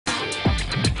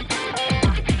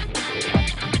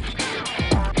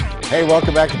Hey,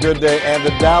 welcome back to Good Day. And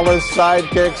the Dallas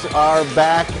Sidekicks are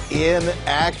back in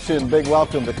action. Big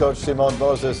welcome to Coach Simone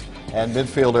Bozes and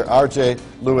midfielder RJ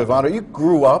Luivano. You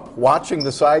grew up watching the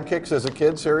Sidekicks as a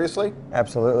kid, seriously?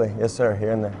 Absolutely, yes, sir.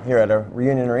 Here at a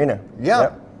Reunion Arena.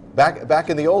 Yeah, yep. Back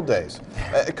in the old days.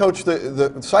 Coach,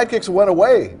 the Sidekicks went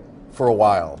away for a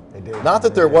while. They did. Not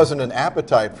that there wasn't an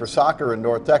appetite for soccer in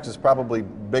North Texas, probably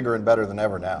bigger and better than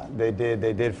ever now. They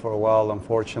did for a while,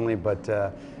 unfortunately,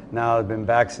 but now I've been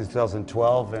back since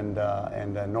 2012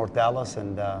 and North Dallas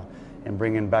and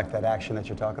bringing back that action that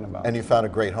you're talking about. And you found a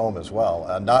great home as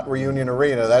well. Not Reunion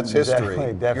Arena, that's history.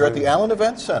 Definitely. You're at the Allen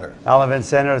Event Center. Allen Event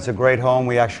Center, it's a great home.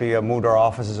 We actually moved our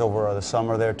offices over the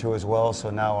summer there too as well. So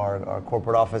now our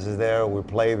corporate office is there. We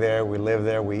play there, we live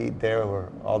there, we eat there, we're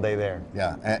all day there.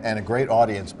 Yeah, and a great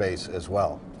audience base as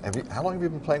well. How long have you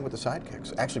been playing with the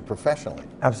Sidekicks, actually professionally?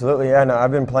 Absolutely, yeah. No, I've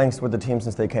been playing with the team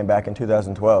since they came back in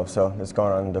 2012, so it's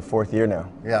gone on the 4th year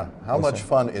now. Yeah, how much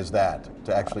fun is that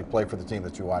to actually play for the team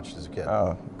that you watched as a kid?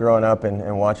 Growing up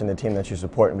and watching the team that you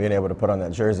support and being able to put on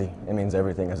that jersey, it means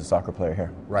everything as a soccer player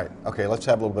here. Right, okay, let's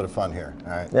have a little bit of fun here,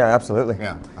 all right? Yeah, absolutely.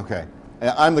 Yeah, okay.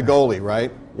 I'm the goalie,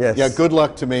 right? Yes. Yeah, good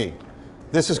luck to me.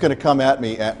 This is going to come at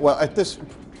me at this...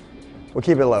 We'll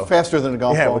keep it low. Faster than a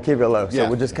golf ball? Yeah, we'll keep it low. So yeah.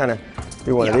 we'll just kind of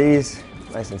do one of these,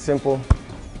 nice and simple.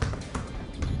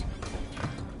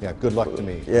 Yeah, good luck to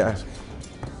me. Yeah.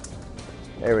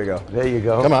 There we go. There you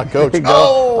go. Come on, Coach. There you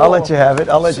go. I'll let you have it.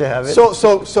 I'll let you have it.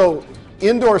 So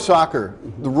indoor soccer,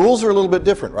 the rules are a little bit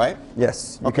different, right?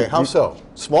 Yes. Okay, how so?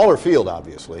 Smaller field,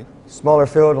 obviously. Smaller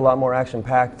field, a lot more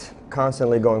action-packed,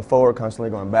 constantly going forward, constantly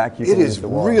going back. It is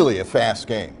really a fast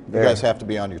game. You Very. guys have to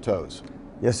be on your toes.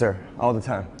 Yes, sir. All the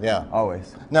time. Yeah.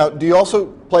 Always. Now, do you also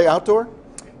play outdoor?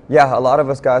 Yeah, a lot of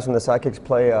us guys from the Sidekicks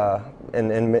play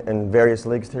in various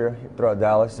leagues here throughout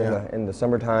Dallas in the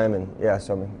summertime, and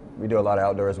so I mean, we do a lot of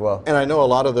outdoor as well. And I know a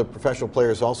lot of the professional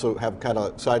players also have kind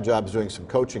of side jobs doing some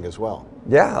coaching as well.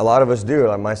 Yeah, a lot of us do.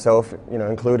 Like myself,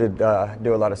 included,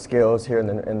 do a lot of skills here in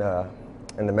the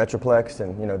Metroplex,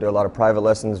 and do a lot of private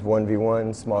lessons,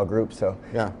 1v1, small groups. So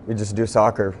we just do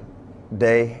soccer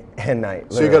day and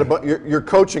night. So you're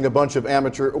coaching a bunch of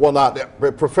amateur, well, not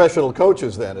professional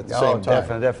coaches then at the same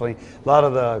time. Definitely. A lot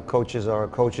of the coaches are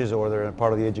coaches, or they're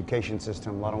part of the education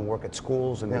system. A lot of them work at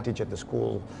schools, and they teach at the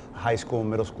school, high school,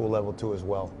 middle school level too as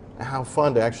well. How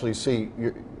fun to actually see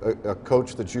a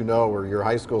coach that you know, or your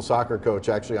high school soccer coach,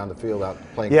 actually on the field out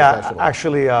playing professionally. Yeah,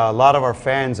 actually, a lot of our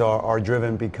fans are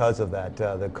driven because of that.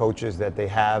 The coaches that they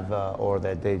have, or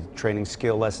that they training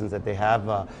skill lessons that they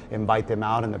have, invite them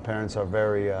out, and the parents are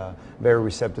very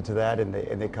receptive to that,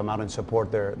 and they come out and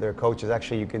support their coaches.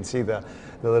 Actually, you can see the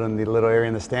little area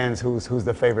in the stands who's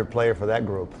the favorite player for that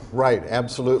group. Right,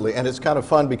 absolutely, and it's kind of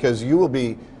fun because you will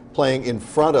be playing in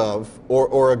front of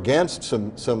or against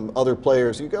some other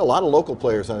players. You've got a lot of local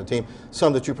players on the team,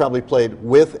 some that you probably played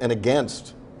with and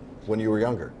against when you were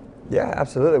younger. Yeah,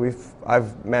 absolutely.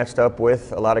 I've matched up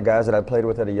with a lot of guys that I played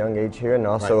with at a young age here, and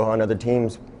also on other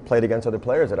teams played against other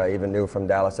players that I even knew from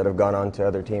Dallas that have gone on to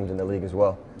other teams in the league as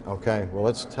well. Okay, well,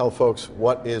 let's tell folks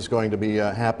what is going to be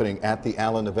happening at the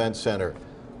Allen Event Center.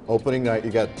 Opening night,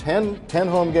 you got 10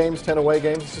 home games, 10 away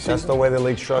games this season? That's the way the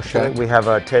league structured it. We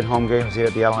have 10 home games here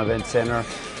at the Allen Event Center.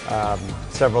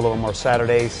 Several of them are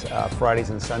Saturdays, Fridays,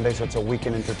 and Sundays, so it's a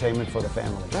weekend entertainment for the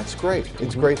family. That's great.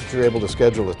 It's great that you're able to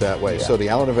schedule it that way. Yeah. So the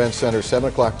Allen Event Center, 7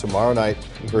 o'clock tomorrow night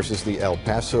versus the El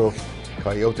Paso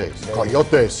Coyotes.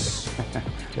 Coyotes!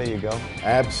 There you go.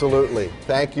 Absolutely.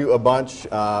 Thank you a bunch.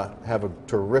 Have a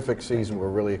terrific season. We're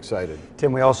really excited.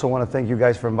 Tim, we also want to thank you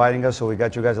guys for inviting us. So we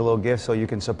got you guys a little gift so you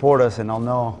can support us, and I'll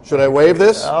know. Should I wave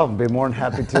this? I'll be more than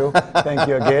happy to. Thank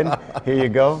you again. Here you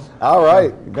go. All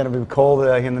right. It's going to be cold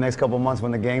here in the next couple of months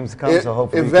when the games come, so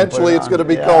hopefully eventually it's going to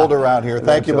be cold around here.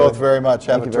 Thank you both very much.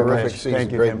 Have a terrific season.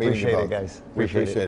 Thank you, Great Tim. meeting you both. Appreciate it, guys. Appreciate it.